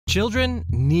Children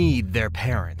need their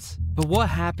parents. But what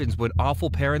happens when awful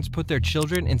parents put their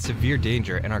children in severe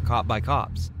danger and are caught by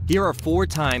cops? Here are 4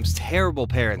 times terrible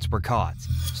parents were caught.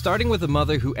 Starting with a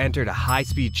mother who entered a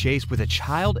high-speed chase with a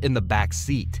child in the back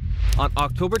seat. On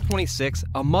October 26,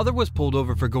 a mother was pulled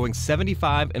over for going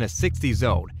 75 in a 60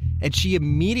 zone, and she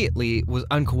immediately was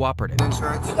uncooperative.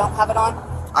 Insurance? You don't have it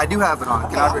on? I do have it on.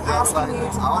 Okay, Can I have your I'm driver's asking you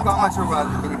license? to I'll call my contact supervisor.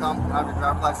 Can I have your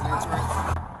driver's license and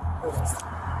insurance?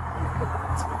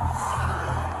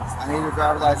 I need your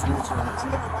driver's license and insurance.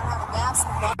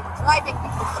 Driving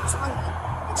because she's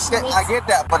hungry. I get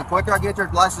that, but the quicker I get your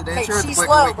license and insurance, the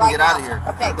quicker we can get out of here.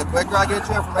 Okay. The quicker I get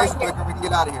your information, the quicker we can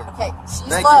get out of here. Okay, she's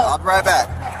Thank low. you. I'll be right back.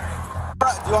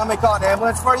 Do you want me to call an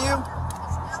ambulance for you?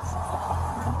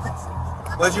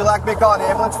 Would you like me to call an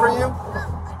ambulance for you?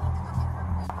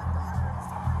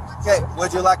 Okay,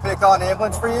 would you like me to call an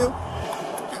ambulance for you?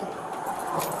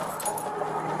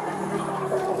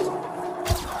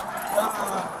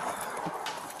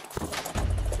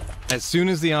 As soon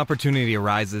as the opportunity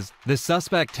arises, the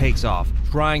suspect takes off,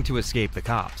 trying to escape the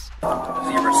cops. 07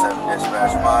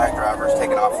 dispatch, my driver's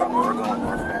taking off from we're going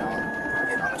northbound.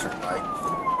 Getting on the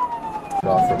turnpike.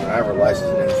 Off from driver license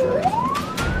and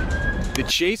insurance. The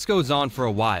chase goes on for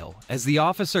a while as the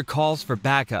officer calls for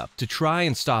backup to try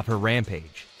and stop her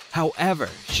rampage. However,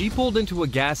 she pulled into a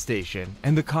gas station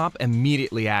and the cop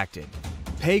immediately acted.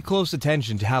 Pay close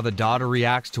attention to how the daughter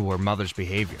reacts to her mother's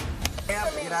behavior.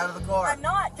 Get out of the car. I'm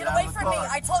not. Get away from me.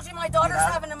 I told you my daughter's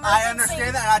having an emergency. I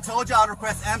understand that, and I told you I'd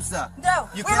request EMSA. No,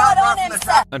 you we're cannot not on run from the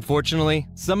EMSA. Unfortunately,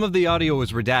 some of the audio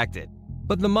was redacted,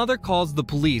 but the mother calls the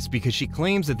police because she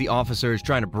claims that the officer is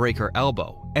trying to break her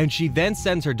elbow, and she then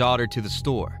sends her daughter to the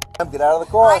store. Get out of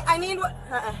the car. I need what?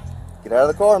 Get out of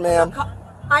the car, ma'am.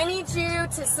 I need you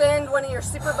to send one of your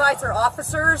supervisor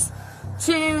officers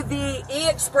to the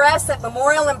E-Express at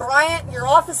Memorial and Bryant. Your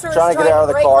officer is trying to get out of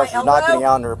the break car. my She's elbow. not getting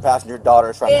out, and her passenger daughter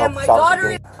is trying to help And my us out.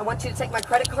 daughter, I want you to take my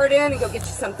credit card in and go get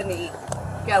you something to eat.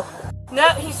 Go. No,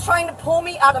 he's trying to pull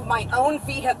me out of my own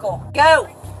vehicle. Go.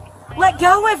 Let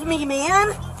go of me,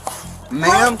 man.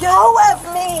 Ma'am? Let go of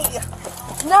me.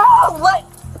 No,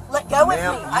 let go of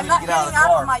me. I'm not getting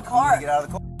out of my car. Get out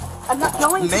of the car. I'm not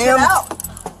going to get out.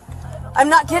 I'm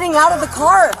not getting out of the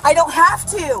car. I don't have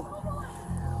to.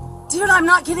 Dude, I'm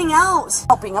not getting out.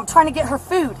 Helping. I'm trying to get her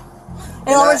food.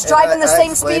 And I was driving the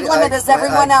same speed limit as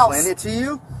everyone else. I explained it to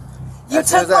you. You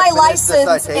took my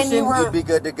license and you were... You'd be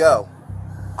good to go.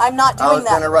 I'm not doing that. I was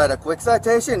going to write a quick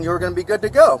citation. You were going to be good to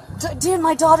go. Dude,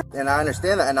 my daughter... And I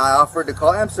understand that. And I offered to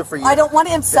call IMSA for you. I don't want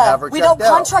IMSA. We don't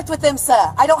contract with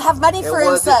IMSA. I don't have money for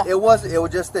IMSA. It was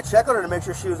just to check on her to make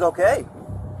sure she was okay.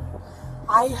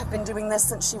 I have been doing this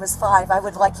since she was 5. I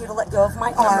would like you to let go of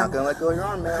my arm. I'm not going to let go of your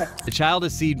arm, man. The child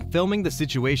is seen filming the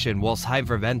situation whilst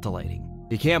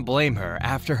hyperventilating. You can't blame her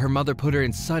after her mother put her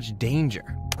in such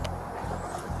danger.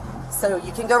 So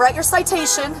you can go write your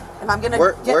citation, and I'm going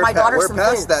to get my daughter some food.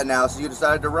 We're past that now, so you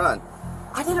decided to run.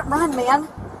 I didn't run, man.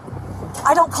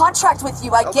 I don't contract with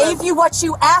you. I gave you what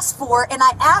you asked for, and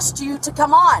I asked you to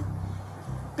come on.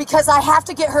 Because I have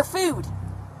to get her food.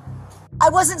 I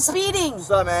wasn't speeding. What's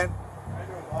up, man?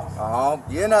 Oh,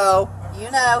 you know,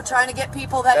 trying to get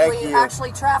people that we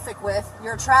actually traffic with.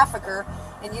 You're a trafficker,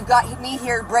 and you've got me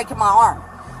here breaking my arm.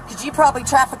 Because you probably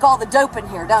traffic all the dope in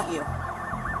here, don't you?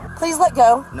 Please let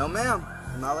go. No, ma'am.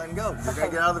 I'm not letting go. You're going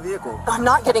to get out of the vehicle. I'm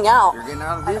not getting out. You're getting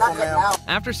out of the vehicle, ma'am.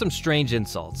 After some strange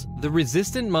insults, the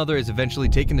resistant mother is eventually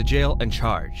taken to jail and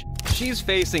charged. She's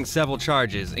facing several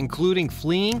charges, including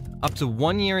fleeing, up to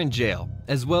 1 year in jail,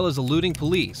 as well as eluding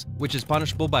police, which is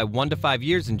punishable by 1 to 5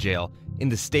 years in jail in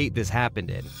the state this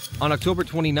happened in. On October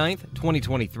 29th,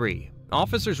 2023,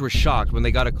 officers were shocked when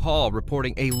they got a call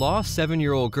reporting a lost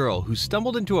 7-year-old girl who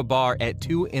stumbled into a bar at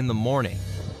 2 in the morning.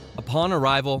 Upon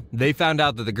arrival, they found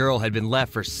out that the girl had been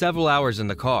left for several hours in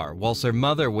the car whilst her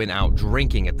mother went out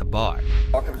drinking at the bar.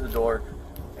 Walked up to the door,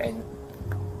 and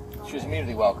she was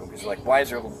immediately welcome because like, why is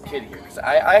there a little kid here? Because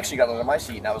I actually got under my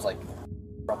seat and I was like,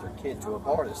 brought their kid to a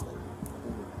bar this thing.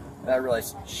 And I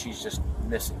realized she's just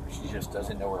missing. She just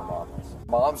doesn't know where her mom is.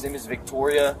 Mom's name is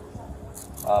Victoria.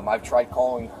 I've tried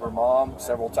calling her mom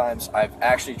several times. I've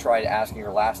actually tried asking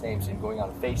her last names and going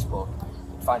on Facebook,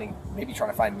 maybe trying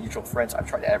to find mutual friends. I've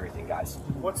tried everything, guys.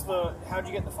 How'd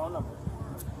you get the phone number?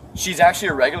 She's actually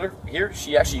a regular here.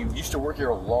 She actually used to work here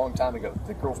a long time ago.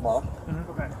 The girl's mom.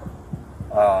 Okay.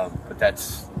 But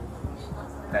that's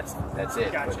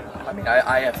it. Gotcha. But, I mean,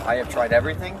 I have tried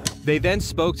everything. They then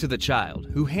spoke to the child,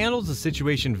 who handles the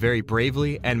situation very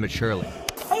bravely and maturely.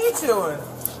 How you doing?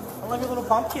 I love your little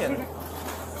pumpkin.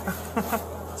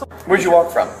 Where'd you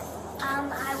walk from?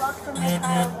 I walked from my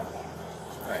car.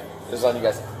 Alright, this is on you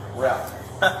guys. We're out.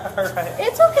 Alright.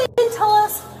 It's okay. Tell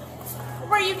us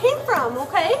where you came from,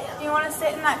 okay? Do you want to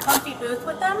sit in that comfy booth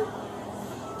with them?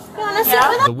 You want to sit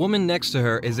with us? The woman next to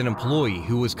her is an employee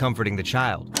who was comforting the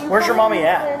child. Where's your mommy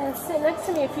at? And sit next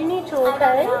to me if you need to,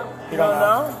 okay? You don't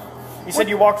know? You said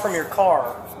you walked from your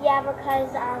car. Yeah,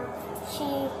 because I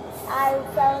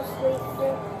fell asleep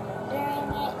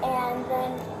during it, and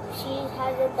then she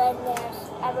hasn't been there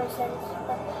ever since.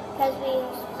 Because we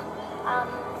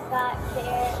got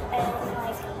there in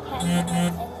like 10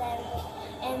 minutes,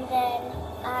 and then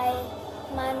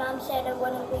my mom said it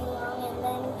wouldn't be long, and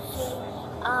then she,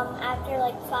 after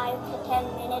like 5 to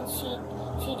 10 minutes, she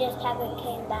just haven't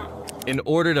came back. In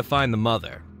order to find the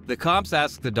mother, the cops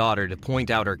asked the daughter to point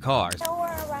out her car.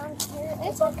 Somewhere around here.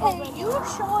 It's okay. You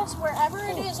show us wherever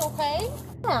it is, okay?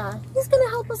 Yeah. He's gonna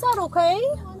help us out, okay?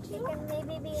 She can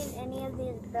maybe be in any of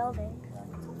these buildings.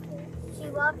 She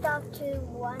walked off to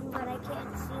one, but I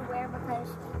can't see where because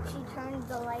she turned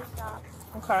the lights off.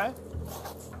 Okay.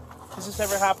 Has this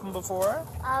ever happened before?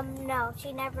 No,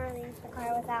 she never leaves the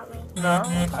car without me. No? She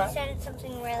Okay. said it's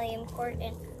something really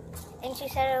important. And she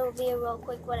said it would be a real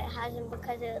quick, but it hasn't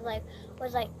because it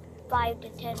was like 5 to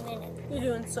 10 minutes. You're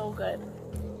doing so good.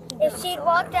 If she'd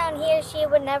walk down here, she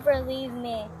would never leave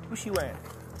me. Who's she wearing?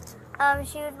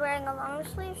 She was wearing a long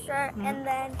sleeve shirt, and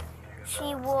then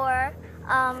she wore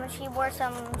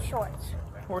some shorts.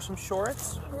 Wore some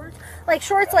shorts? Like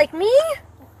shorts like me?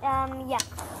 Yeah.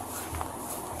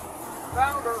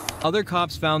 Other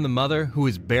cops found the mother, who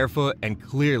is barefoot and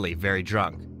clearly very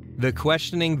drunk. The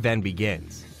questioning then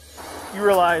begins. You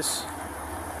realize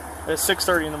it's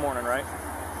 6:30 in the morning, right?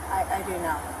 I do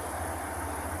now.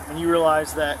 And you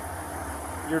realize that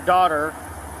your daughter,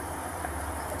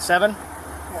 7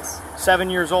 Yes.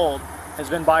 years old, has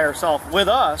been by herself with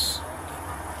us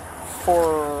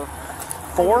for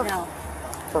 4? No.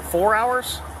 For 4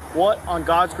 hours? What on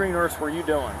God's green earth were you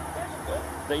doing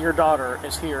that your daughter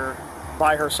is here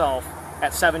by herself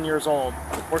at 7 years old,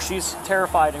 where she's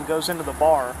terrified and goes into the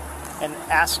bar and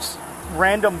asks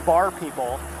random bar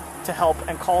people to help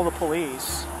and call the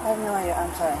police? I have no idea.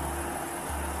 I'm sorry.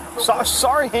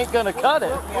 Sorry ain't gonna cut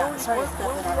it. Yeah, sorry. It's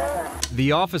definitely not right there.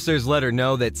 The officers let her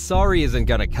know that sorry isn't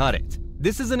gonna cut it.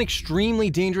 This is an extremely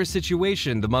dangerous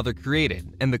situation the mother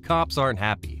created, and the cops aren't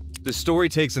happy. The story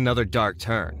takes another dark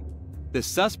turn. The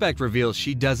suspect reveals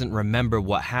she doesn't remember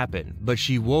what happened, but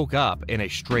she woke up in a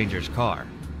stranger's car.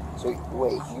 So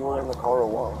wait, you were in the car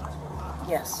alone?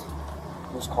 Yes.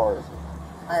 Whose car is it?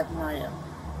 I have no idea.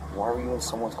 Why were you in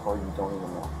someone's car you don't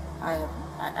even know? I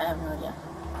have no idea.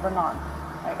 Renan.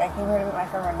 I came here to meet my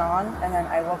friend Renan, and then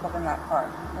I woke up in that car.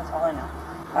 That's all I know.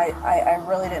 I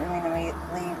really didn't mean to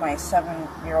leave my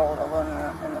 7-year-old alone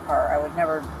in the car. I would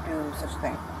never do such a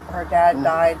thing. Her dad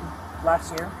died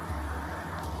last year.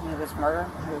 He was murdered.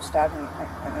 He was stabbed in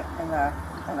the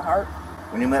heart.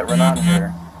 When you met Renan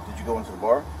here, did you go into the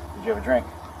bar? Did you have a drink?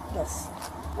 Yes.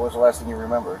 What was the last thing you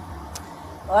remember?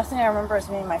 The last thing I remember is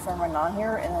meeting my friend Renan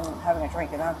here and then having a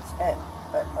drink, and that's it.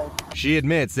 But She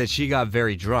admits that she got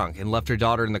very drunk and left her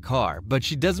daughter in the car, but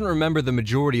she doesn't remember the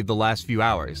majority of the last few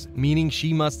hours, meaning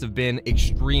she must have been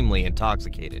extremely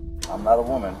intoxicated. I'm not a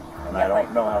woman, and I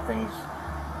don't know how things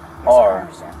I are.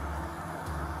 understand.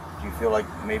 Do you feel like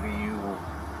maybe you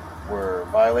were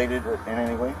violated in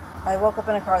any way? I woke up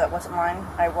in a car that wasn't mine.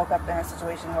 I woke up in a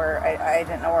situation where I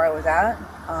didn't know where I was at.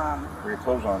 Were your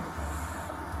clothes on?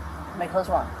 My clothes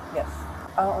were on, yes.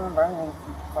 I don't remember anything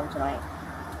from tonight.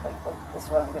 Like this is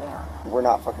what I'm getting at. We're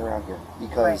not fucking around here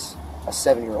because a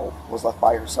 7-year-old was left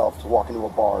by herself to walk into a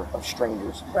bar of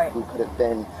strangers who could have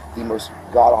been the most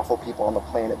god-awful people on the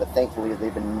planet, but thankfully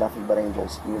they've been nothing but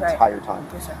angels the entire time.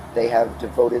 Yes, sir. They have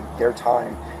devoted their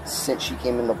time since she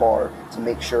came in the bar to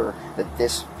make sure that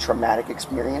this traumatic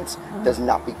experience does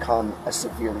not become a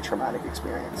severely traumatic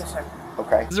experience. Yes, sir.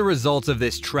 Okay? As a result of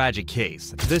this tragic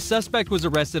case, the suspect was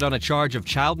arrested on a charge of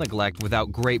child neglect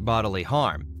without great bodily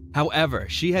harm. However,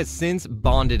 she has since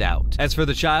bonded out. As for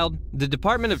the child, the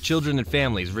Department of Children and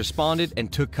Families responded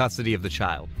and took custody of the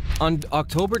child. On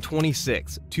October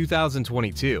 26,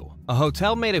 2022, a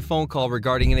hotel made a phone call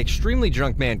regarding an extremely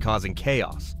drunk man causing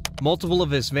chaos. Multiple of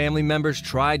his family members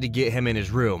tried to get him in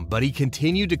his room, but he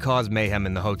continued to cause mayhem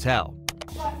in the hotel.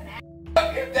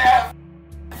 Alright,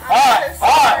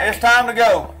 it's time to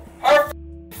go. Sir,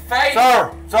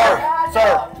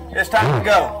 it's time to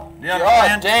go. Do you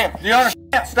understand? Damn. Do you understand?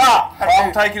 Stop, or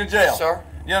I'm taking you to jail. Sir.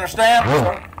 You understand?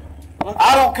 Sir.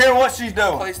 I don't care what she's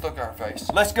doing. Please look at her face.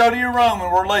 Let's go to your room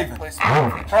and we're leaving. Please look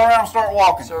at her face. Turn around and start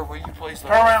walking. Sir, will you please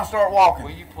look Turn around and start walking.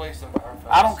 Will you please look at her face?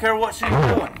 I don't care what she's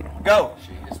doing. Go.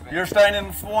 She has been... You're staying in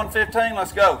 115,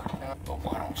 let's go. But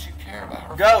why don't you care about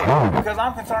her. Go, because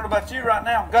I'm concerned about you right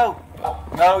now. Go.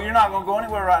 No, you're not going to go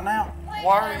anywhere right now.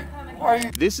 Why are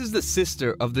you? This is the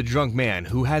sister of the drunk man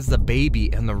who has the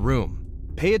baby in the room.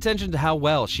 Pay attention to how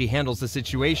well she handles the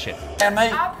situation. And me?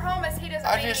 I promise he doesn't.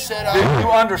 I just said, do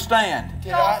you understand?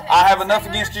 I have enough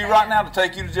against you right now to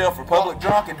take you to jail for public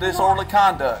drunk and disorderly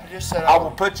conduct. I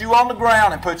will put you on the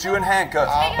ground and put you in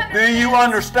handcuffs. Do you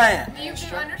understand? Do you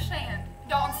understand?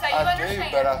 Don't say you understand. I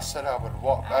do, but I said I would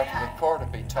walk back to the car to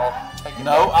be taken.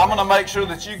 No, I'm going to make sure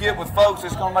that you get with folks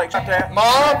that's going to make sure that.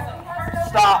 Mom!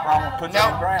 Stop, or I'm going to put you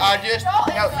on the ground. I'm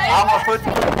going to put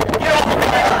you.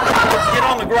 Get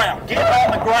on the ground. Get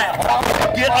on the ground.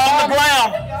 Get on the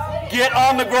ground. Get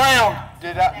on the ground.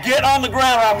 Get on the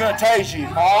ground or I'm going to tase you.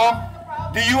 Mom?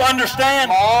 Do you understand?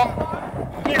 Mom?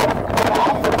 Get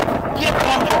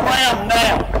on the ground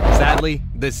now. Sadly,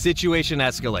 the situation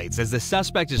escalates as the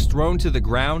suspect is thrown to the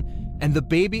ground and the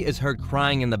baby is heard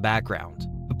crying in the background.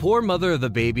 The poor mother of the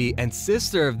baby and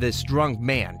sister of this drunk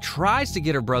man tries to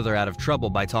get her brother out of trouble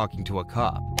by talking to a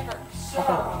cop. Okay,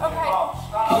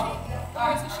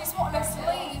 so she's wanting us to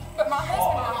leave, but my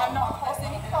husband and I have not caused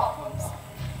any problems.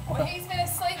 When he's been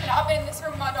asleep and I've been in this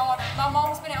room with my daughter, my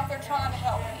mom's been out there trying to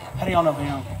help him. How do y'all know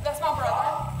him? That's my brother.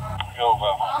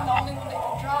 I'm the only one that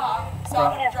can drive, so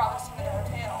I'm going to drive us to the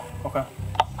hotel. Okay.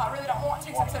 I really don't want to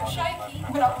because I'm so shaky,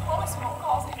 but I promise we won't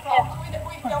cause any problems.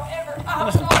 We don't ever. I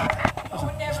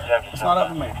would never. It's not up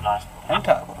to me. Hang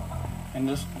tight. And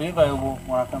just be available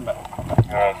when I come back.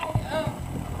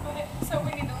 So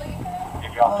we need to leave now?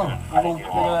 We'll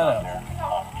figure that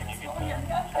out.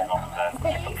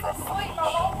 He's asleep. My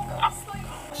mom will go to sleep.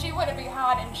 She wouldn't be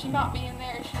hiding. She might be in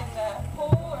there. Is she in the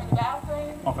pool or in the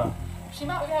bathroom? Okay. She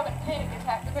might be having a panic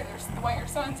attack because of the way her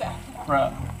son's acting.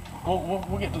 Right.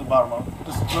 We'll get to the bottom of it.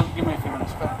 Just give me a few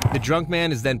minutes. The drunk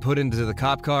man is then put into the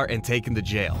cop car and taken to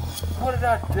jail. What did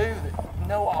I do that?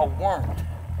 No, I weren't.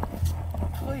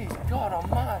 Please, God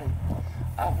Almighty,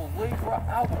 I will leave right.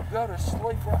 I will go to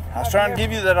sleep right. I was trying to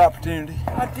give you that opportunity.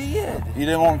 I did. You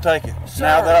didn't want to take it. Sir.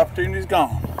 Now that opportunity's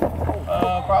gone.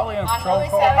 Probably in a patrol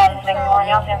car.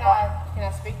 Can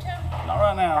I speak to him? Not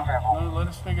right now. No, let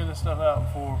us figure this stuff out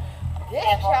before. This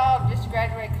child just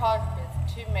graduated college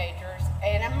with 2 majors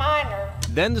and a minor.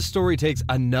 Then the story takes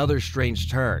another strange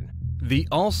turn. The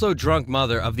also drunk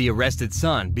mother of the arrested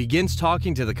son begins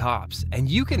talking to the cops, and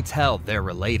you can tell they're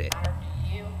related.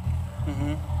 You?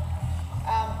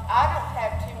 I don't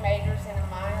have 2 majors and a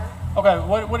minor. Okay,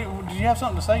 did you have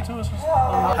something to say to us?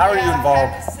 How are you involved? I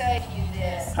have to say to you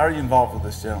this. How are you involved with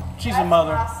this gentleman? She's a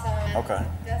mother. My son. Okay.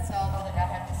 That's all that I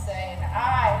have to say. And I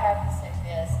have to say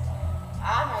this.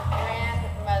 I'm a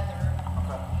grandmother.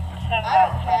 I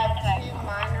don't have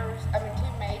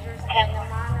 2 majors and a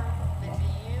minor. Then do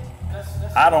you?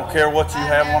 I don't care what you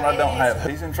have and what I don't have.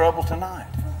 He's in trouble tonight.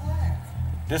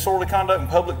 Disorderly conduct and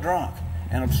public drunk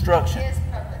and obstruction.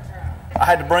 I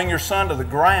had to bring your son to the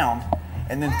ground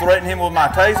and then threaten him with my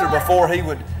taser before he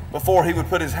would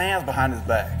put his hands behind his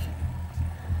back.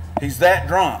 He's that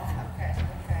drunk.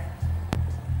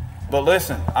 But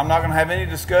listen, I'm not going to have any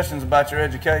discussions about your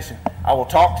education. I will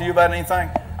talk to you about anything.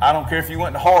 I don't care if you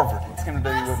went to Harvard. It's going to do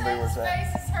you wouldn't be where it's at.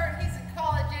 His face is hurt. He's a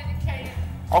college educated.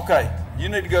 Okay, you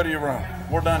need to go to your room.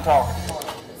 We're done talking. So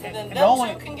then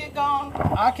them 2 can get gone.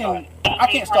 I can't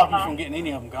stop you from getting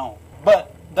any of them gone.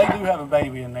 But they do have a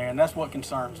baby in there, and that's what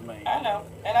concerns me. I know,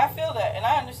 and I feel that, and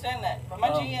I understand that. But my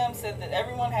GM said that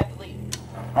everyone had to leave.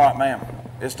 All right, ma'am.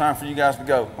 It's time for you guys to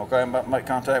go, okay? I'm about to make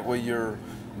contact with your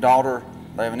daughter.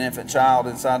 They have an infant child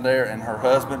inside there and her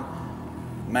husband.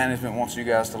 Management wants you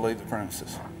guys to leave the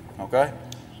premises, okay?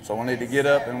 So we need to get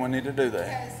up and we need to do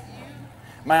that.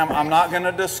 Ma'am, I'm not going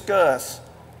to discuss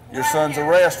your son's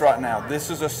arrest right now. This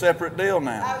is a separate deal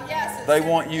now. They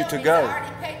want you to go.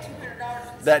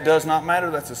 That does not matter.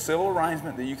 That's a civil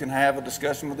arrangement that you can have a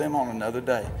discussion with them on another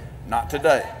day, not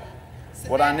today.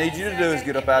 What I need you to do is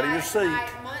get up out of your seat.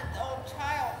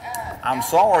 I'm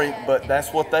sorry, but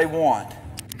that's what they want.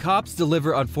 Cops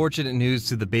deliver unfortunate news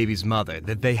to the baby's mother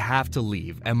that they have to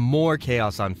leave, and more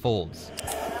chaos unfolds.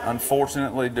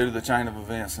 Unfortunately, due to the chain of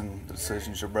events and the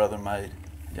decisions your brother made,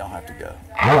 y'all have to go.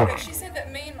 She said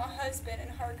that me and my husband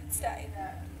and her could stay.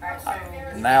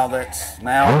 Now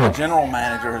the general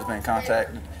manager has been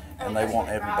contacted, and they want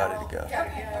everybody to go.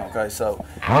 Okay, so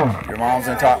your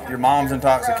mom's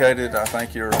intoxicated. I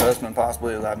think your husband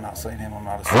possibly is. I've not seen him. I'm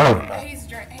not assuming.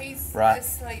 He's right.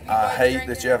 asleep. I hate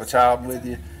that you have a child with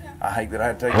you. I hate that I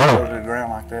had to take you to the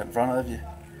ground like that in front of you.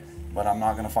 But I'm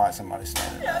not going to fight somebody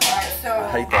standing there.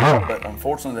 I hate that. But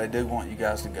unfortunately, they do want you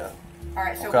guys to go. All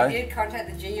right, so Okay. we did contact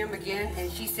the GM again,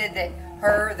 and she said that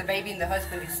her, the baby, and the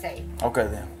husband could stay. Okay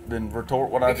then. Then retort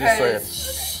what I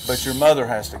just said. But your mother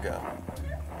has to go.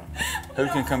 Who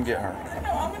can come get her? No,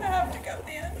 I'm gonna have to go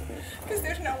then, because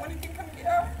there's no one who can come get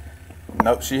her.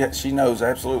 No, she knows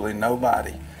absolutely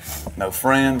nobody. No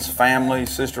friends, family,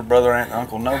 sister, brother, aunt,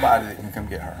 uncle, nobody that can come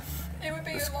get her. It would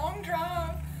be a long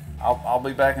drive. I'll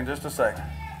be back in just a second.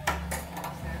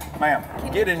 Ma'am,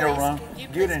 get in your room.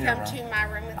 Get in your room. To my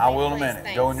room with I me, will in a please, minute.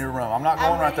 thanks. Go in your room. I'm not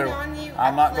going right there. You.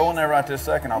 I'm not going there right this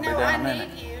second. I'll be there in a minute.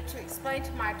 No, I need you to explain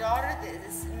to my daughter that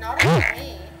it's not about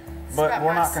me. It's But about we're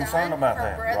my not son, concerned about her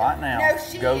that brother. right now. No,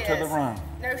 she Go is. to the room.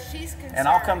 No, she's concerned. And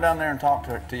I'll come down there and talk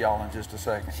to y'all in just a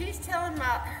second. She's telling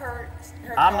about her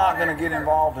I'm not daughter, going to get her-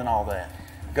 involved in all that.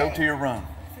 Go to your room.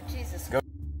 For Jesus. Go.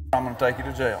 I'm going to take you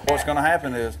to jail. What's going to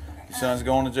happen is your son's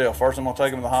going to jail. First, I'm going to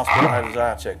take him to the hospital and have his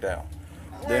eye checked out.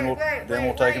 Then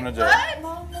we'll take him to jail.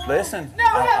 What? Listen, No,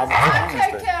 I've I promised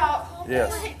checked it. out.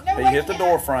 Yes. No, He hit the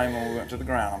door frame when we went to the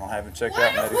ground. I'm going to have him checked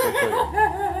out medically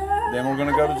cleared. Then we're going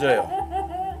to go to jail.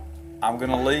 I'm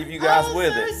going to leave you guys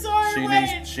with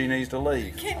it. She needs to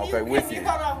leave. With you.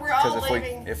 Hold on, we're all Because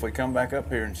leaving. if we come back up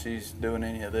here and she's doing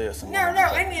any of this. No,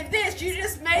 any of this. You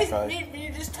just made me.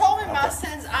 You just told me my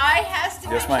son's eye has to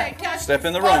Yes, be ma'am. checked out. Step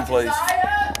in the room, please.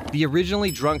 The originally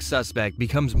drunk suspect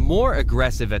becomes more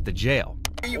aggressive at the jail.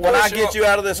 When I get you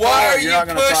out of this car, you're not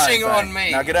going to try anything. on me?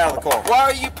 Now get out of the car. Why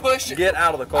are you pushing? Get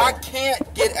out of the car. I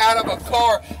can't get out of a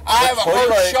car. I have a Pull your hurt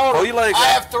leg- shoulder. pull your legs I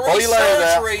out. have 3 Pull your legs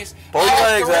out. surgeries. Pull your I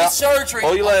legs have out. 3 surgeries.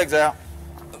 Pull your legs out.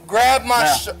 Grab my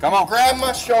Now, come on. grab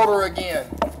my shoulder again.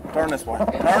 Turn this way.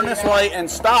 Turn this way and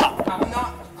stop. I'm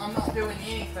not doing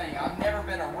anything. I've never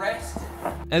been arrested.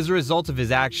 As a result of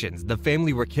his actions, the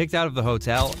family were kicked out of the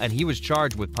hotel and he was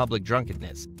charged with public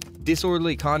drunkenness,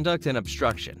 disorderly conduct, and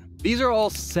obstruction. These are all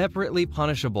separately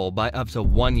punishable by up to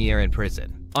 1 year in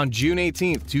prison. On June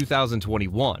 18,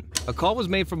 2021, a call was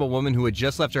made from a woman who had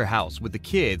just left her house with the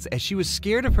kids as she was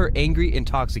scared of her angry,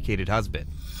 intoxicated husband.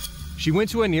 She went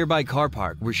to a nearby car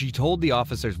park where she told the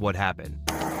officers what happened.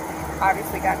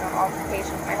 Obviously got in an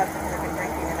altercation. My husband had been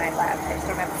drinking and I left. I just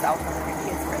don't have a cell phone and the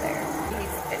kids were there.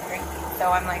 He's been drinking. So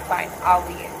I'm like, fine, I'll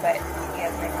leave, but he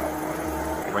has my cell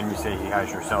phone. When you say he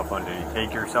has your cell phone, did he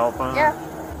take your cell phone? Yeah.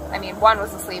 I mean, one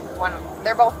was asleep,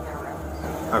 they're both in their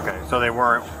room. Okay, so they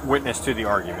weren't witness to the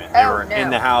argument. They were in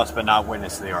the house, but not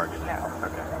witness to the argument. No.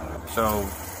 Okay. So,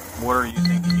 what are you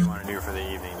thinking you want to do for the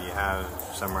evening? Do you have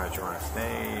somewhere that you want to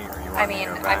stay, or you want to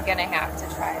go back? I'm gonna have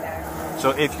to try to. So,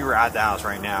 if you were at the house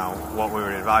right now, what we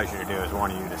would advise you to do is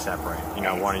one of you to separate. You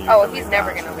know, one of you. Oh, to he's leave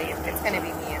never the house. gonna leave. It's gonna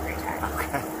be me every time.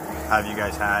 Okay. Have you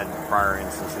guys had prior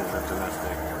instances of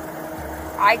domestic?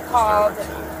 I called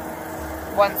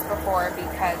once before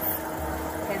because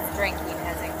his drinking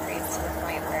has increased to the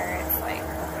point where it's like,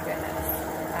 oh my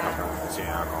goodness. Is he an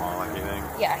alcoholic, you think?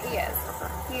 Yeah, he is.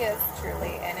 He is,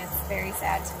 truly, and it's very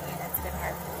sad to me, and it's been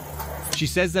hard for me. She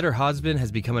says that her husband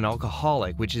has become an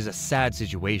alcoholic, which is a sad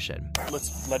situation. Let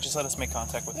us make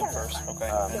contact with him first, okay?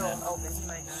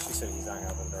 She said he's not going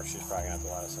to open the door. She's probably going to have to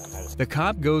let us in. The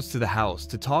cop goes to the house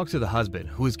to talk to the husband,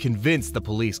 who is convinced the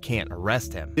police can't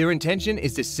arrest him. Their intention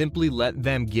is to simply let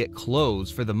them get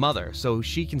clothes for the mother so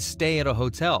she can stay at a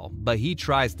hotel, but he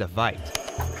tries to fight.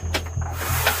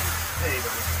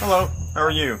 Hello, how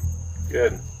are you?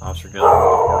 Good. Officer Gillen,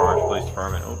 Port Orange Police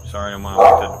Department. Oh, sorry, I'm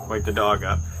gonna wake the dog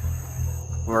up.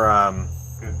 We're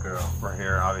good girl. We're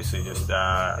here, obviously, just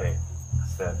hey,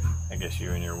 I guess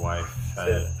you and your wife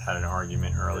had an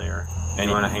argument earlier. And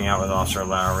you want to hang out with Officer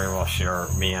Lowry or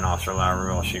me and Officer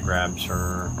Lowry while she grabs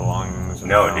her belongings?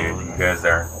 No, dude, you guys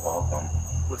aren't welcome.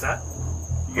 What's that?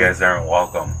 You guys aren't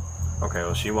welcome. Okay,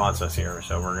 well, she wants us here,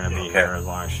 so we're going to be here as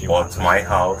long as she well, wants us. Well, it's my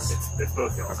house. It's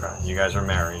both of us. Okay, you guys are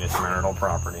married. It's marital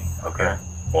property. Okay.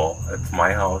 Well, it's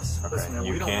my house. Okay, listen,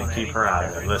 you can't keep her out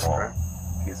of it. Listen.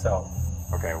 Peace out.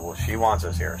 Okay, well, she wants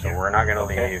us here, so we're not going to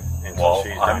leave until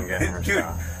she's done getting her dude,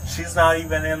 stuff. She's not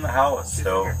even in the house,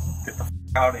 so get the f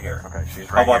out of here. Okay,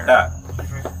 she's right here. How about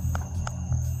here.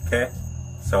 that? Okay,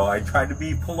 so I tried to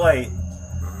be polite,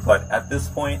 but at this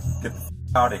point, get the f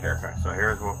out of here. Okay, so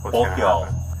here's what's both going to y'all.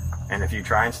 happen. And if you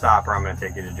try and stop her, I'm going to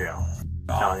take you to jail.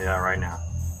 I'm telling you that right now.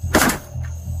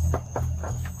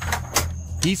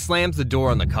 He slams the door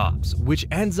on the cops, which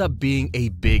ends up being a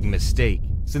big mistake.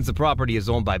 Since the property is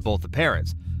owned by both the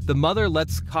parents, the mother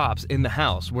lets cops in the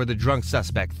house where the drunk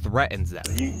suspect threatens them.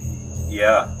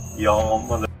 Yeah, y'all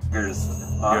motherfuckers.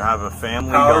 You have a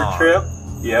family power dog. trip?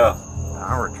 Yeah.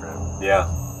 Power trip? Yeah.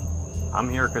 I'm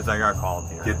here because I got called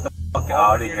here. Get the fuck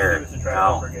out of here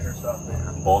now.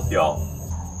 Both y'all.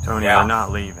 Tony, we're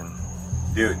not leaving.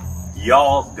 Dude,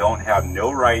 y'all don't have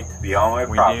no right to be on my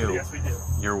property. We do. Yes, we do.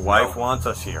 Your wife wants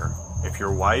us here. If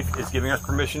your wife is giving us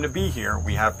permission to be here,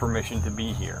 we have permission to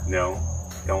be here. No,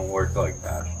 don't work like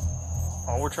that.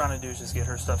 All we're trying to do is just get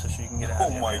her stuff so she can get out. Oh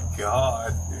my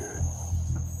God, dude.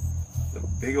 The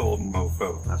big old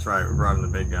mofo. That's right, we're driving the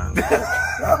big guns.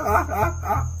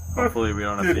 Hopefully we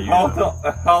don't have dude, to use how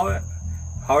them.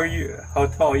 How are you? How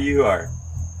tall you are?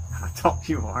 How tall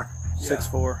you are?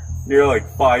 6'4". You're like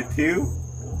 5'2".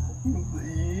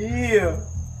 Yeah.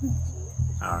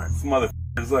 All right. This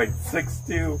motherfucker's like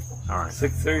 6'2". All right.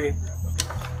 6'3".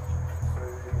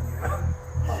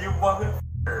 You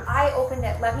motherfucker. I opened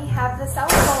it. Let me have the cell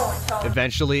phone.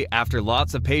 Eventually, after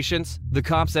lots of patience, the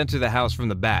cops enter the house from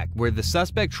the back, where the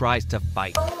suspect tries to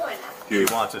fight. Dude,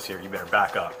 he wants us here. You better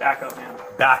back up. Back up, man.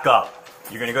 Back up.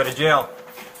 You're gonna go to jail.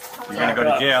 You're gonna go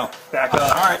to jail. Back up.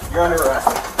 All right, you're under arrest.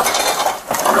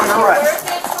 You're under arrest. Where's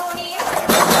that Tony?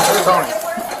 Where's Tony?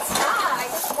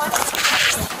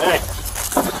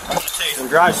 Where's The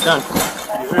drive's done.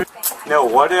 No,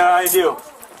 what did I do?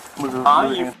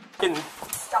 You fucking...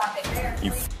 Stop it there.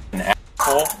 You fucking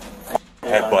asshole.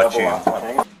 Headbutt you.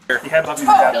 You headbutt me, you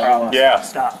got a problem. Yeah.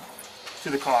 Stop. To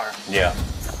the car. Yeah.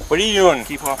 What are you doing?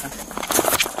 Keep walking.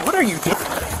 What are you doing?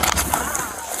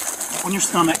 On your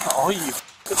stomach. Oh, you.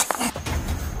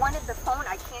 Wanted the phone.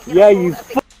 I can't get Yeah, a you. hold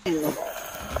of it.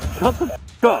 Shut the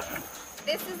f up.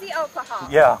 This is the alcohol.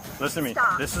 Yeah. Listen to me.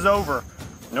 Stop. This is over.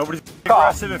 Nobody's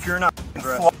aggressive if you're not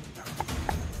aggressive.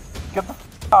 Get the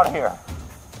f out of here.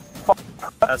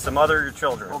 That's the mother of your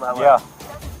children. Yeah.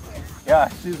 Yeah.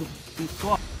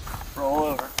 Roll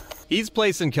over. He's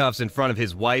placed in cuffs in front of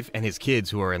his wife and his kids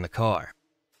who are in the car.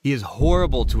 He is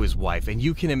horrible to his wife, and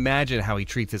you can imagine how he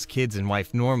treats his kids and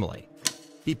wife normally.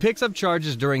 He picks up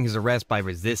charges during his arrest by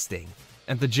resisting.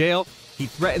 At the jail, he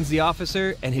threatens the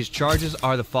officer, and his charges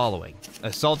are the following: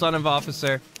 assault on an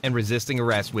officer and resisting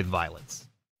arrest with violence.